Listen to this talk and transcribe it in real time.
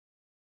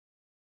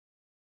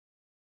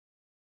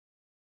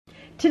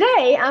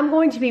Today I'm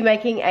going to be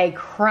making a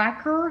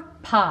cracker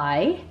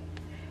pie,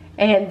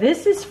 and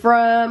this is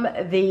from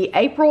the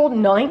April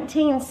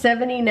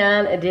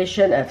 1979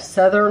 edition of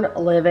Southern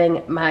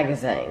Living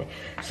magazine.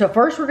 So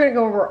first we're gonna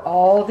go over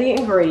all the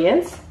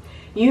ingredients.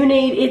 You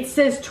need, it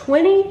says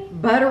 20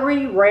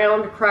 buttery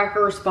round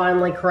crackers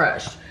finely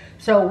crushed.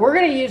 So we're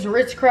gonna use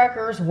Ritz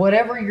crackers,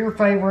 whatever your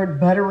favorite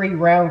buttery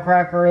round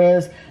cracker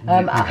is.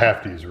 You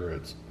have to use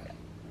Ritz.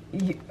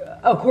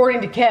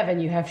 According to Kevin,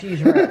 you have to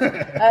use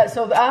Ritz.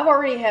 So I've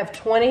already have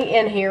 20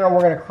 in here, and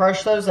we're gonna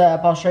crush those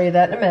up. I'll show you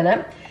that in a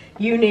minute.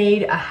 You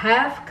need a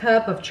half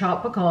cup of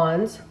chopped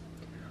pecans,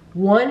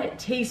 1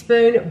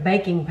 teaspoon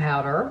baking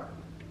powder,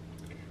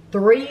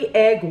 3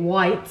 egg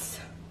whites,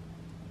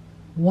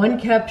 1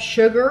 cup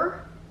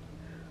sugar,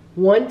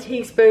 1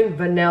 teaspoon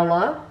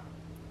vanilla,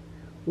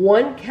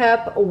 1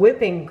 cup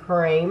whipping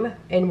cream,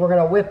 and we're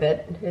gonna whip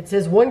it. It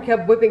says 1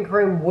 cup whipping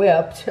cream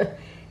whipped,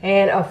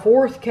 and a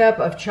 1/4 cup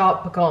of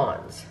chopped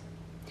pecans.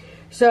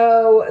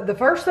 So the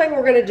first thing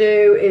we're gonna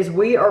do is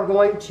we are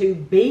going to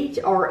beat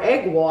our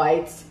egg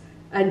whites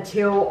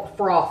until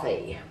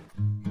frothy.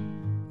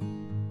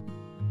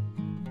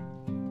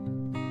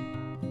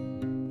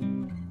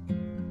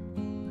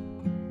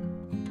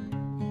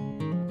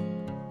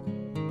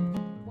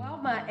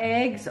 My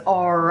eggs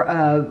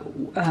are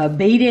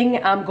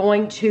beating, I'm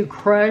going to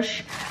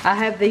crush. I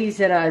have these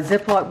in a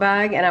Ziploc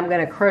bag, and I'm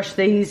going to crush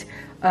these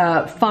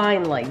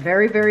finely,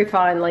 very, very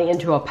finely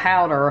into a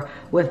powder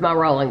with my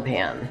rolling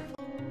pin.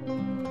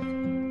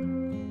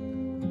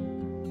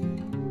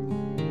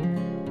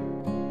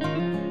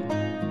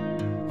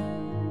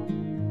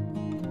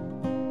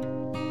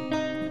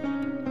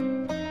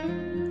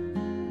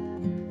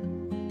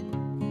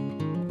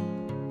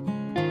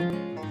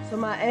 So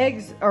my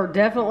eggs are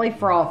definitely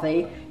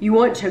frothy. You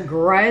want to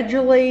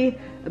gradually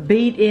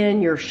beat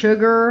in your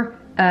sugar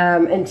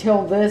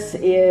until this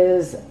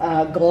is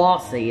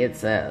glossy, it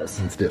says.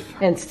 And stiff.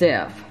 And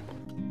stiff.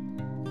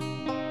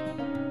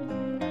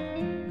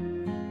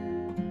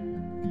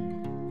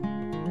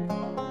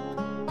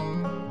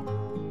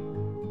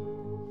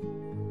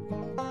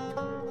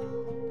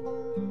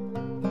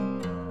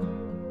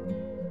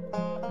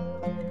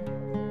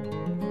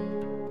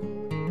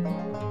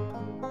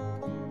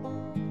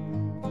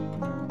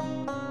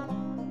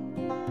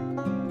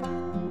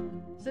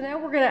 So now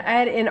we're gonna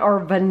add in our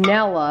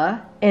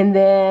vanilla and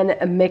then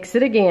mix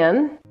it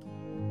again.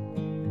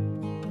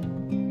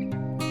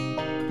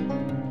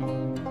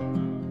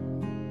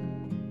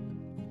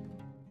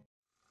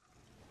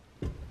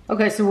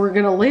 Okay, so we're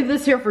gonna leave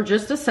this here for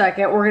just a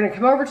second. We're gonna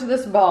come over to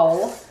this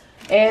bowl,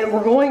 and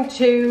we're going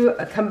to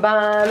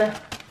combine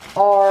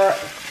our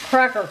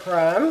cracker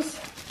crumbs.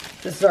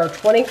 This is our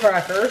 20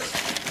 crackers.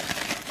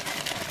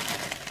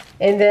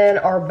 And then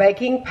our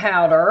baking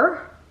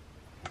powder.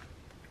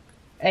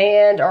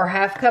 And our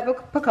half cup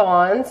of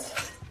pecans.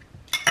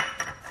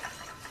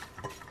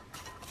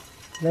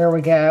 There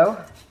we go.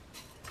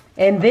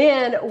 And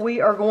then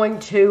we are going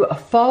to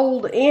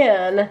fold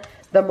in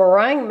the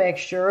meringue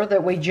mixture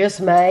that we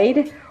just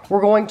made.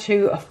 We're going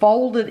to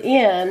fold it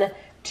in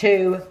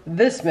to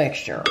this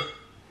mixture.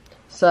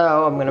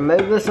 So I'm gonna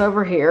move this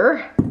over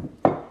here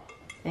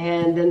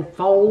and then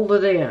fold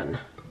it in,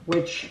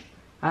 which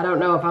I don't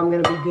know if I'm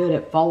gonna be good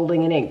at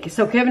folding it in.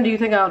 So Kevin, do you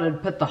think I ought to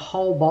put the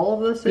whole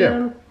bowl of this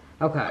in?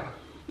 Okay,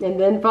 and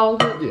then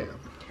fold it? Yeah.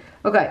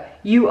 Okay,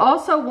 you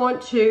also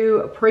want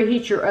to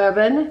preheat your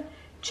oven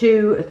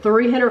to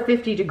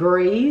 350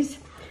 degrees,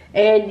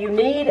 and you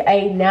need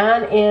a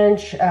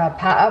 9-inch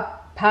pie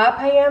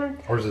pan.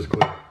 Ours is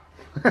clear.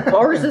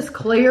 Ours is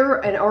clear,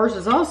 and ours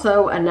is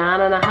also a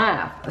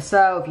 9.5.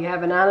 So if you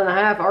have a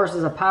 9.5, ours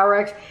is a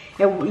Pyrex.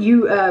 And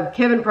you,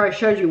 Kevin probably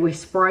showed you, we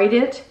sprayed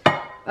it.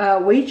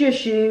 We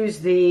just use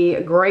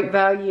the Great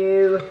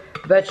Value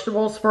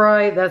vegetable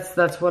spray.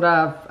 That's what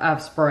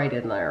I've sprayed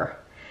in there.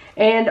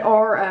 And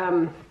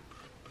our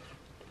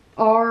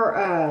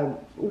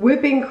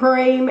whipping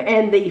cream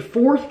and the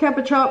 4th cup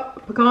of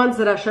chopped pecans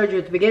that I showed you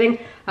at the beginning,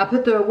 I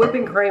put the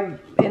whipping cream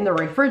in the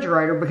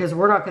refrigerator because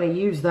we're not going to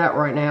use that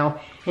right now,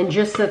 and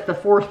just set the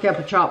 4th cup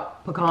of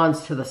chopped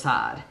pecans to the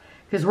side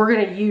because we're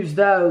going to use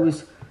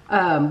those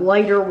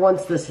later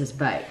once this is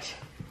baked.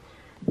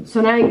 So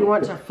now you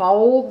want to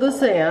fold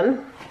this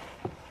in,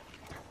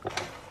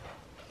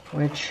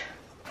 which,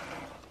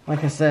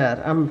 like I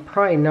said, I'm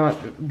probably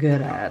not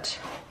good at.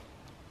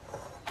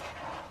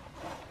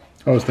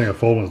 I was thinking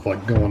folding is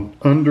like going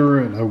under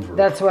and over.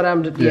 That's what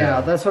I'm,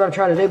 yeah, that's what I'm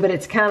trying to do, but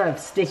it's kind of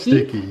sticky.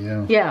 Sticky,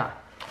 yeah. Yeah,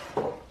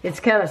 it's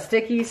kind of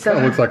sticky, so.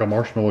 It looks like a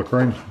marshmallow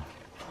cream.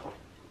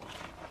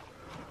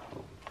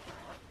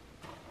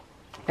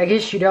 I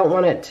guess you don't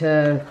want it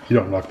to. You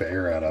don't knock the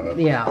air out of it.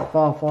 Yeah,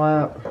 fall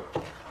flat.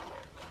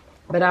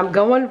 But I'm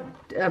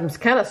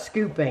kind of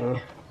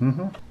scooping.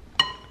 Mm-hmm.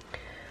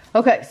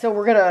 Okay, so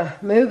we're gonna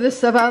move this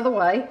stuff out of the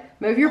way.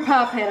 Move your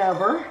pie pan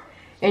over,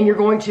 and you're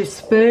going to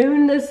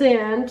spoon this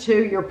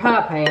into your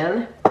pie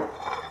pan.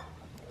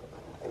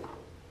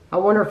 I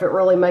wonder if it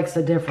really makes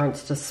a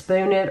difference to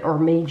spoon it or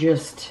me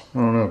just... I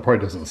don't know, it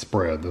probably doesn't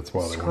spread. That's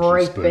why they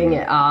want you to spoon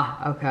it.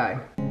 Ah, okay.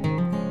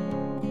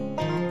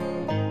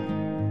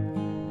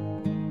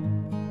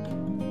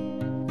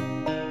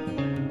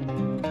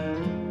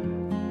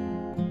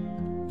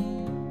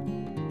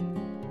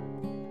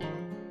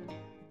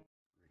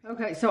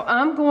 Okay, so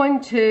I'm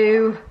going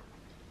to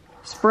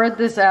spread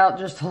this out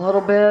just a little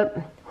bit,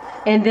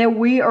 and then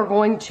we are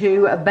going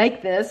to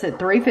bake this at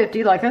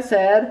 350, like I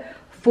said,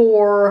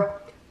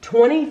 for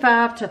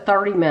 25 to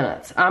 30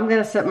 minutes. I'm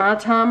gonna set my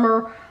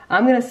timer.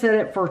 I'm gonna set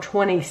it for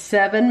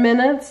 27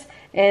 minutes,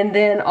 and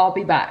then I'll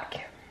be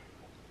back.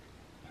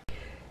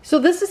 So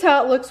this is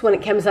how it looks when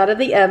it comes out of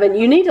the oven.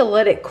 You need to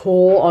let it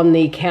cool on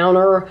the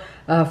counter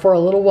for a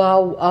little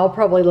while. I'll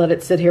probably let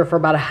it sit here for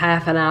about a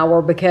half an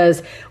hour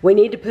because we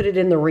need to put it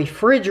in the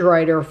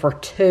refrigerator for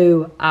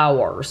 2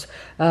 hours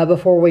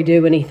before we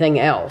do anything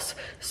else.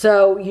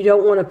 So you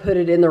don't want to put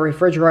it in the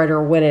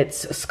refrigerator when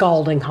it's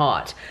scalding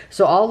hot.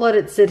 So I'll let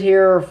it sit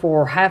here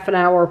for half an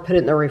hour, put it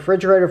in the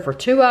refrigerator for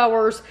 2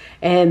 hours,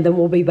 and then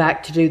we'll be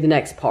back to do the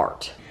next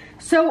part.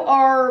 So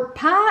our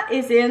pie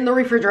is in the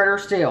refrigerator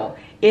still.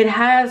 It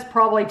has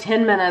probably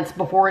 10 minutes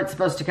before it's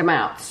supposed to come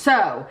out.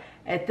 So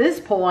at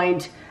this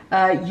point,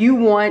 you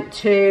want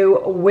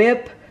to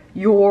whip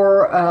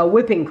your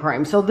whipping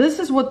cream. So this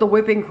is what the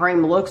whipping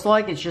cream looks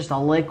like. It's just a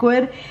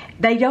liquid.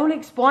 They don't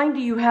explain to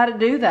you how to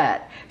do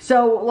that.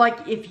 So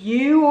like if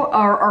you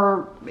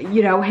are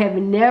you know, have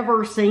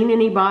never seen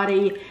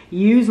anybody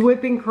use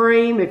whipping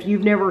cream, if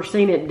you've never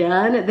seen it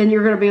done, then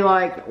you're gonna be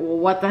like, well,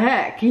 what the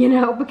heck, you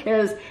know,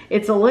 because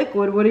it's a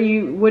liquid. What do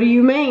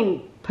you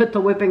mean put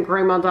the whipping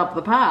cream on top of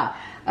the pie?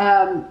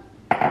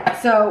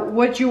 So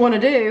what you want to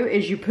do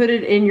is you put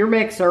it in your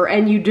mixer,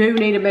 and you do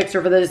need a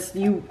mixer for this.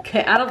 You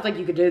can't, I don't think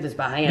you could do this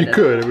by hand. You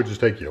could, it would just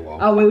take you a while.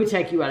 Oh, it would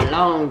take you a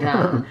long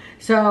time.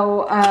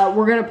 So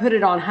we're gonna put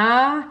it on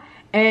high,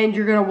 and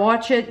you're gonna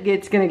watch it.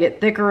 It's gonna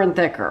get thicker and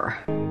thicker.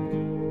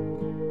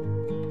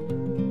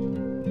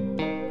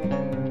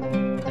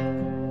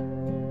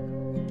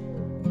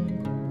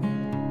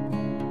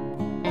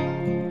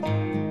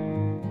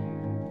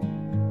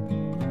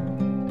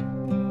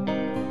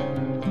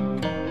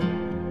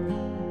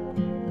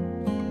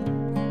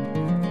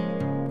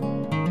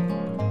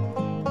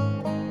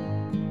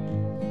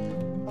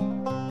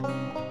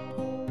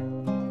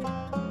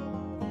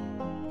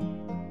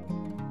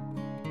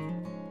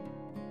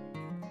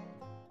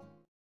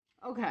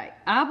 Okay,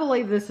 I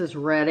believe this is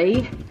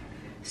ready.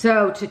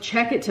 So to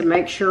check it to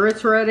make sure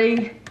it's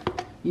ready,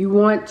 you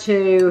want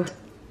to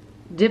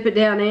dip it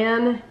down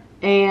in,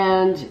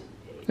 and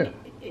if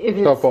it's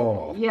not falling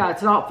off. Yeah,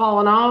 it's not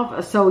falling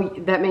off, so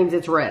that means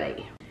it's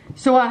ready.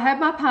 So I have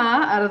my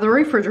pie out of the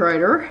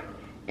refrigerator,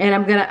 and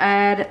I'm gonna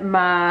add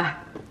my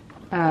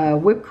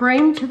whipped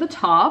cream to the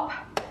top.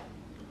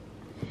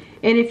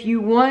 And if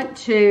you want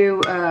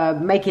to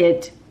make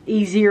it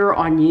easier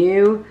on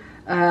you,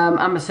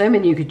 I'm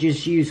assuming you could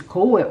just use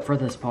Cool Whip for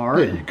this part.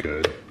 Yeah, you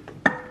could.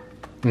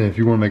 And if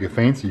you want to make it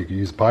fancy, you could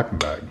use a piping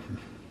bag.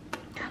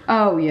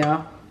 Oh,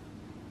 yeah.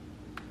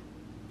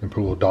 And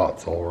put little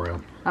dots all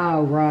around.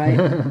 Oh,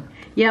 right.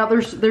 Yeah,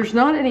 there's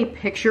not any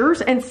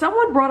pictures. And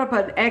someone brought up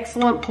an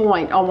excellent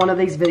point on one of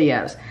these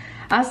videos.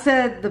 I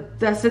said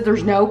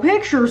there's no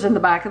pictures in the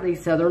back of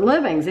these Southern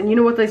Livings. And you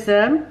know what they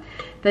said?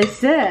 They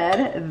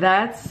said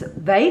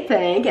they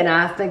think, and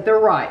I think they're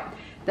right.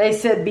 They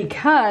said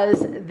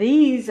because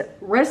these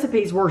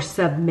recipes were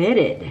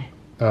submitted.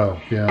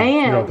 Oh, yeah.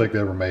 And you don't think they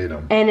ever made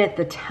them. And at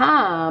the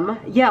time,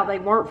 yeah, they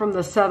weren't from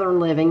the Southern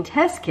Living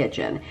Test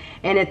Kitchen.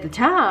 And at the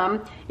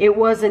time, it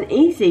wasn't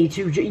easy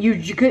to,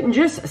 you couldn't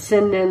just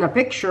send in a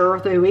picture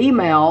through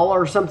email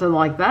or something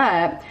like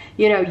that.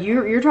 You know,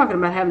 you're talking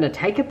about having to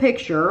take a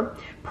picture,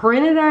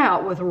 print it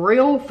out with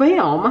real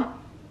film,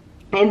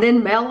 and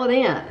then mail it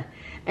in.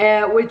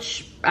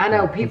 Which I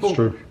know people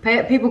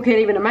can't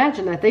even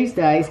imagine that these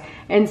days.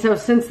 And so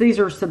since these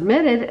are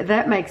submitted,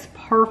 that makes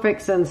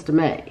perfect sense to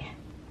me.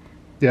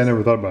 Yeah, I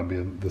never thought about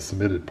being the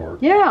submitted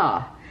part.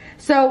 Yeah.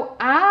 So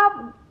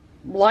I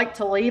like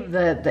to leave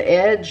the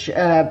edge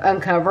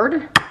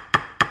uncovered.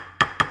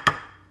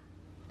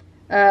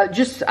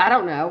 I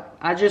don't know.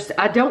 I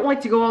don't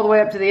like to go all the way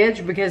up to the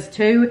edge because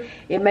too,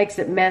 it makes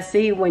it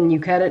messy when you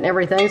cut it and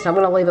everything. So I'm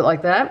going to leave it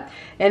like that.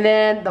 And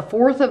then the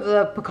fourth of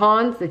the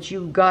pecans that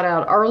you got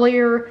out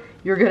earlier,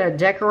 you're going to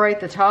decorate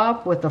the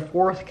top with the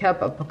 4th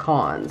cup of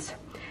pecans.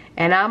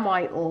 And I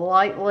might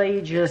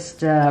lightly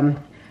just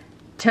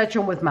touch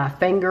them with my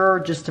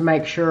finger just to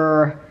make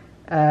sure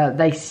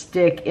they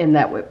stick in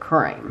that whipped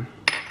cream.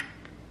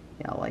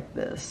 Yeah, like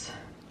this.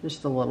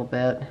 Just a little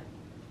bit.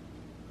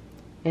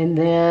 And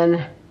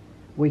then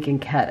we can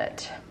cut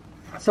it.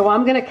 So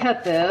I'm gonna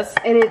cut this,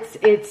 and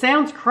it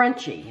sounds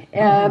crunchy.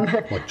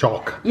 Like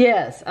chalk.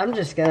 Yes, I'm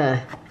just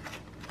gonna,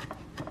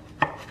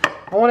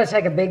 I wanna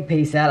take a big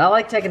piece out. I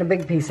like taking a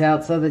big piece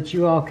out so that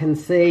you all can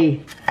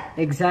see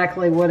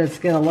exactly what it's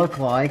gonna look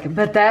like.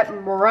 But that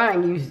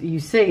meringue, you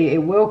see,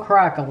 it will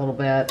crack a little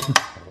bit.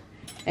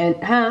 And,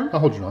 I'll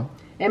hold you on.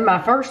 And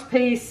my first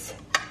piece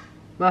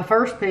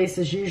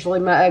is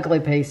usually my ugly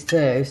piece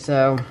too,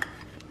 so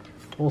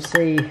we'll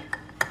see.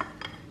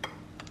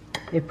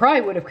 It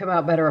probably would have come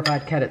out better if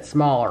I'd cut it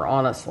smaller,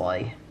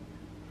 honestly.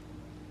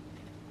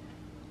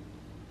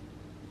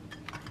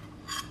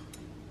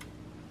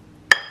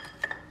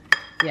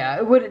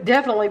 Yeah, it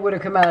definitely would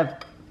have come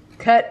out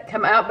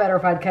better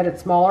if I'd cut it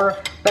smaller.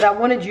 but I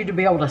wanted you to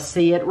be able to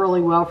see it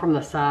really well from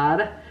the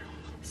side.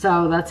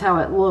 So that's how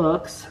it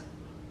looks.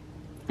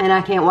 And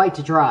I can't wait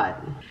to try it.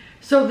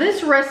 So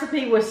this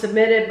recipe was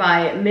submitted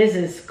by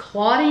Mrs.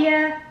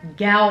 Claudia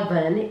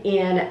Galvin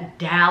in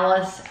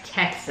Dallas,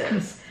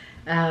 Texas.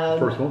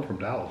 First one from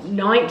Dallas.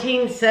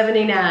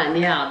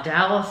 1979, yeah,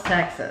 Dallas,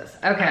 Texas.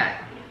 Okay.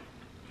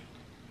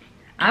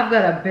 I've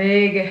got a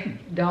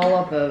big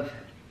dollop of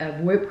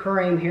whipped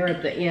cream here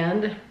at the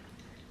end.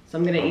 So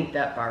I'm gonna eat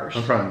that first.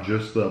 I'm trying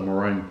just the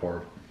meringue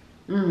part.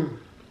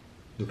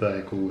 With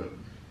that Cool Whip.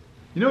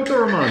 You know what that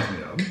reminds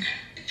me of?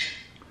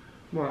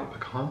 What?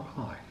 Pecan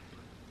pie.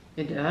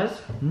 It does?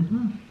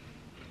 Mm-hmm.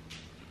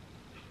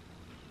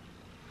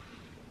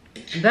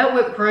 That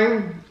whipped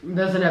cream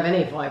doesn't have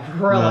any flavor,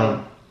 really.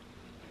 No.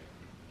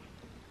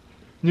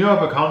 You know,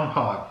 pecan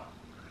pie,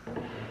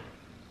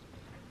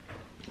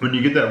 when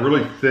you get that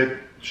really thick,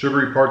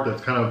 sugary part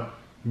that's kind of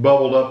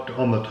bubbled up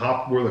on the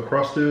top where the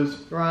crust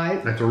is.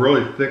 Right. It's a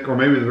really thick, or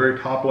maybe the very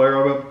top layer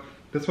of it.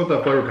 That's what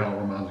that flavor kind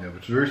of reminds me of.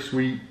 It's very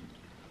sweet.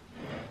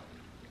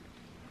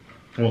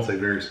 I won't say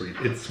very sweet.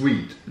 It's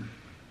sweet.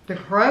 The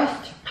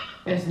crust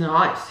is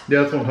nice.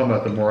 Yeah, that's what I'm talking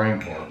about, the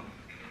meringue part.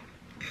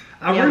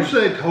 I wish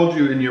they told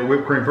you in your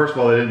whipped cream, first of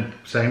all, they didn't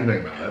say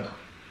anything about it.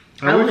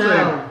 I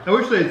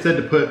wish they had said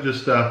to put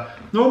just,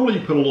 normally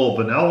you put a little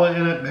vanilla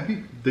in it.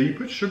 Maybe, do you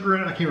put sugar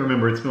in it? I can't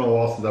remember. It's been a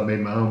while since I made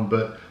my own,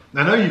 but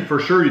I know you for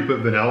sure you put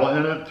vanilla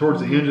in it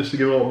towards the end just to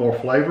give it a little more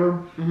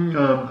flavor.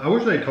 I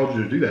wish they told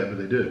you to do that, but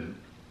they didn't.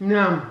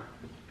 No.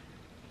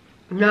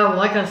 No,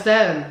 like I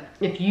said,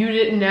 if you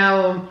didn't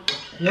know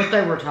what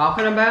they were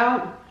talking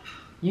about,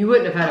 you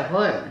wouldn't have had a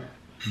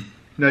clue.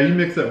 Now you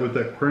mix that with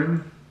that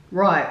cream.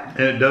 Right.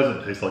 And it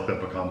doesn't taste like that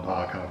pecan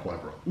pie kind of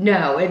flavor.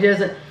 No, it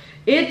doesn't.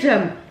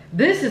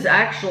 This is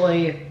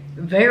actually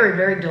very,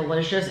 very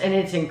delicious, and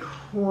it's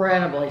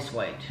incredibly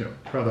sweet. Yeah,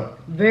 try that.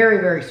 Very,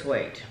 very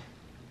sweet.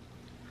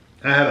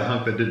 I had a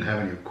hunk that didn't have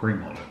any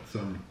cream on it, so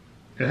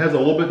it has a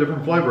little bit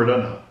different flavor,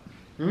 doesn't it?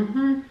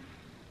 Mm-hmm.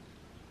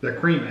 That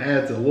cream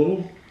adds a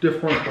little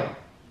different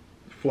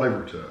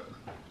flavor to it.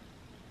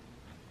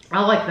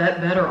 I like that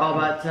better all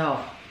by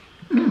itself.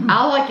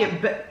 I like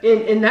it,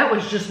 and that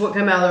was just what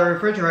came out of the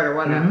refrigerator,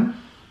 wasn't it?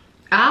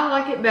 I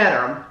like it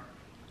better.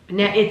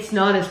 Now, it's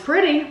not as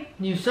pretty.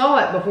 You saw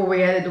it before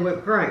we added the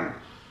whipped cream.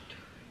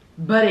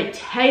 But it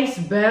tastes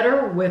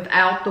better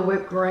without the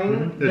whipped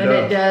cream than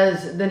it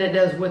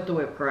does with the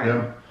whipped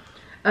cream.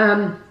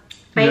 Yeah.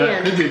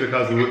 It could be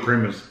because the whipped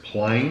cream is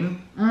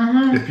plain.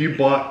 If you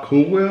bought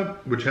Cool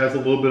Whip, which has a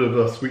little bit of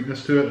a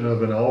sweetness to it and a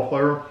vanilla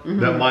flavor,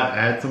 that might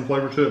add some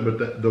flavor to it.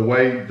 But the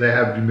way they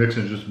have you mix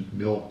is just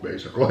milk,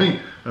 basically.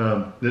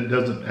 It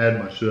doesn't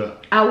add much to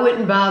it. I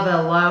wouldn't buy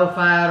the low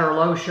fat or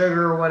low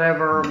sugar or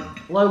whatever,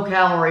 low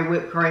calorie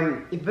whipped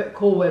cream,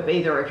 Cool Whip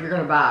either if you're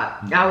going to buy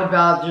it. I would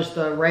buy just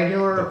the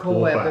regular Cool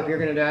Whip if you're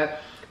going to do it.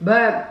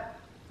 But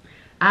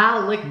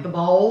I licked the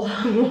bowl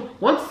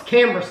once the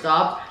camera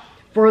stopped.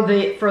 For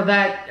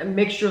that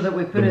mixture that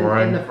we put in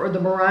the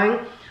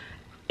meringue,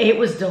 it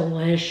was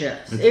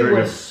delicious. It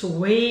was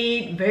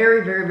sweet,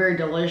 very, very, very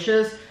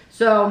delicious.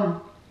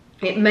 So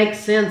it makes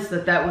sense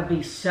that would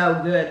be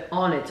so good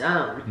on its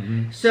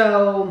own.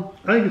 So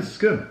I think it's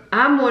good.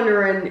 I'm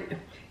wondering,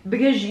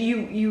 because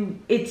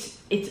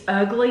it's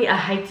ugly. I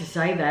hate to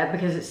say that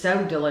because it's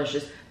so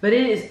delicious, but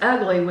it is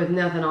ugly with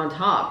nothing on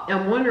top.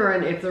 I'm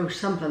wondering if there's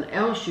something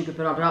else you could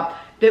put on top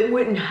that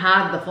wouldn't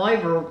hide the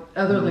flavor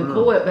other than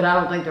Cool Whip, but I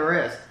don't think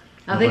there is.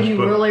 I think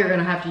you really are going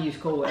to have to use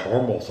Cool Whip.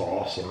 Caramel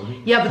sauce.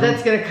 Yeah, but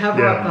that's going to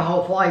cover up the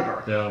whole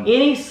flavor. Yeah.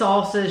 Any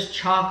sauces,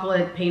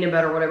 chocolate, peanut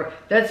butter, whatever,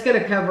 that's going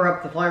to cover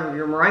up the flavor of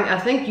your meringue. I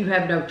think you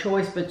have no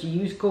choice but to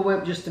use Cool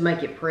Whip just to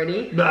make it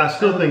pretty. But I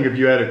still think if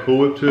you added Cool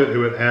Whip to it, it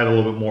would add a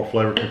little bit more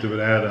flavor because it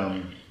would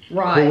add...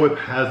 Cool Whip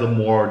has a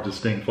more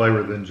distinct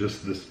flavor than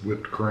just this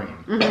whipped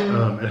cream.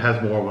 It has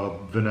more of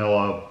a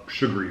vanilla,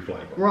 sugary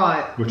flavor.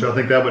 Right. Which I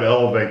think that would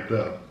elevate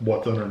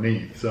what's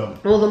underneath. So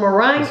well, the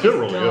meringue is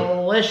really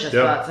delicious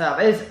by itself.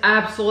 It's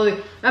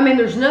absolutely, I mean,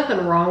 there's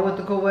nothing wrong with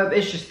the Cool Whip.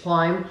 It's just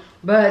plain.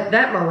 But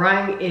that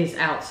meringue is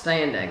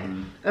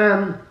outstanding.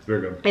 It's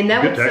very good. And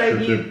that would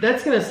save you,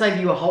 that's going to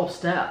save you a whole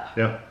step.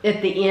 Yeah.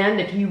 At the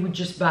end, if you would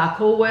just buy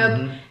Cool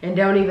Whip and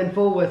don't even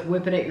fool with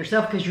whipping it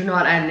yourself because you're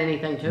not adding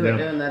anything to it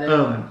doing that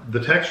anyway.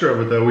 The texture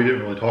of it, though, we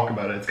didn't really talk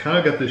about it. It's kind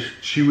of got this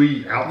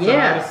chewy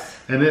outside.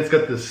 And then it's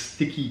got this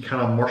sticky,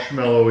 kind of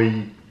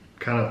marshmallowy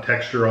kind of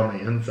texture on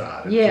the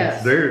inside.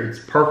 It's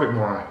perfect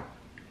meringue.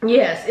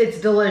 Yes,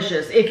 it's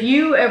delicious. If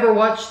you ever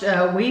watched,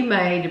 we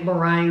made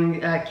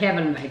meringue,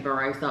 Kevin made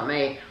meringues, not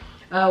me.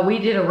 We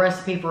did a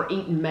recipe for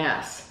eating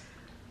mess.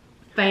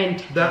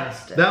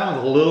 Fantastic. That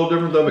one's a little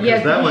different though,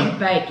 because that one you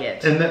bake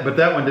it. But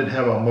that one didn't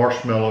have a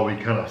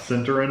marshmallowy kind of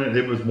center in it.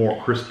 It was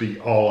more crispy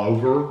all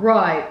over.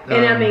 Right.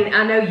 And I mean,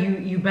 I know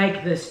you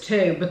bake this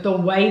too, but the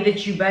way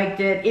that you baked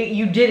it,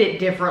 you did it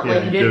differently.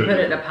 Yeah, you didn't put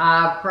it in a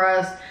pie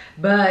crust.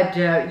 But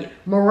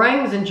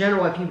meringues in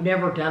general, if you've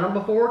never done them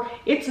before,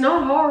 it's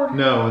not hard.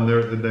 No,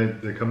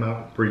 and they come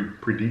out pretty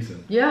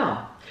decent.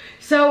 Yeah.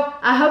 So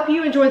I hope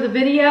you enjoyed the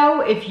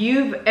video. If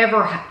you've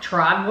ever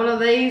tried one of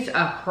these,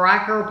 a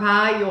cracker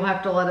pie, you'll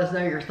have to let us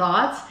know your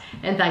thoughts.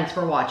 And thanks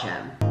for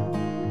watching.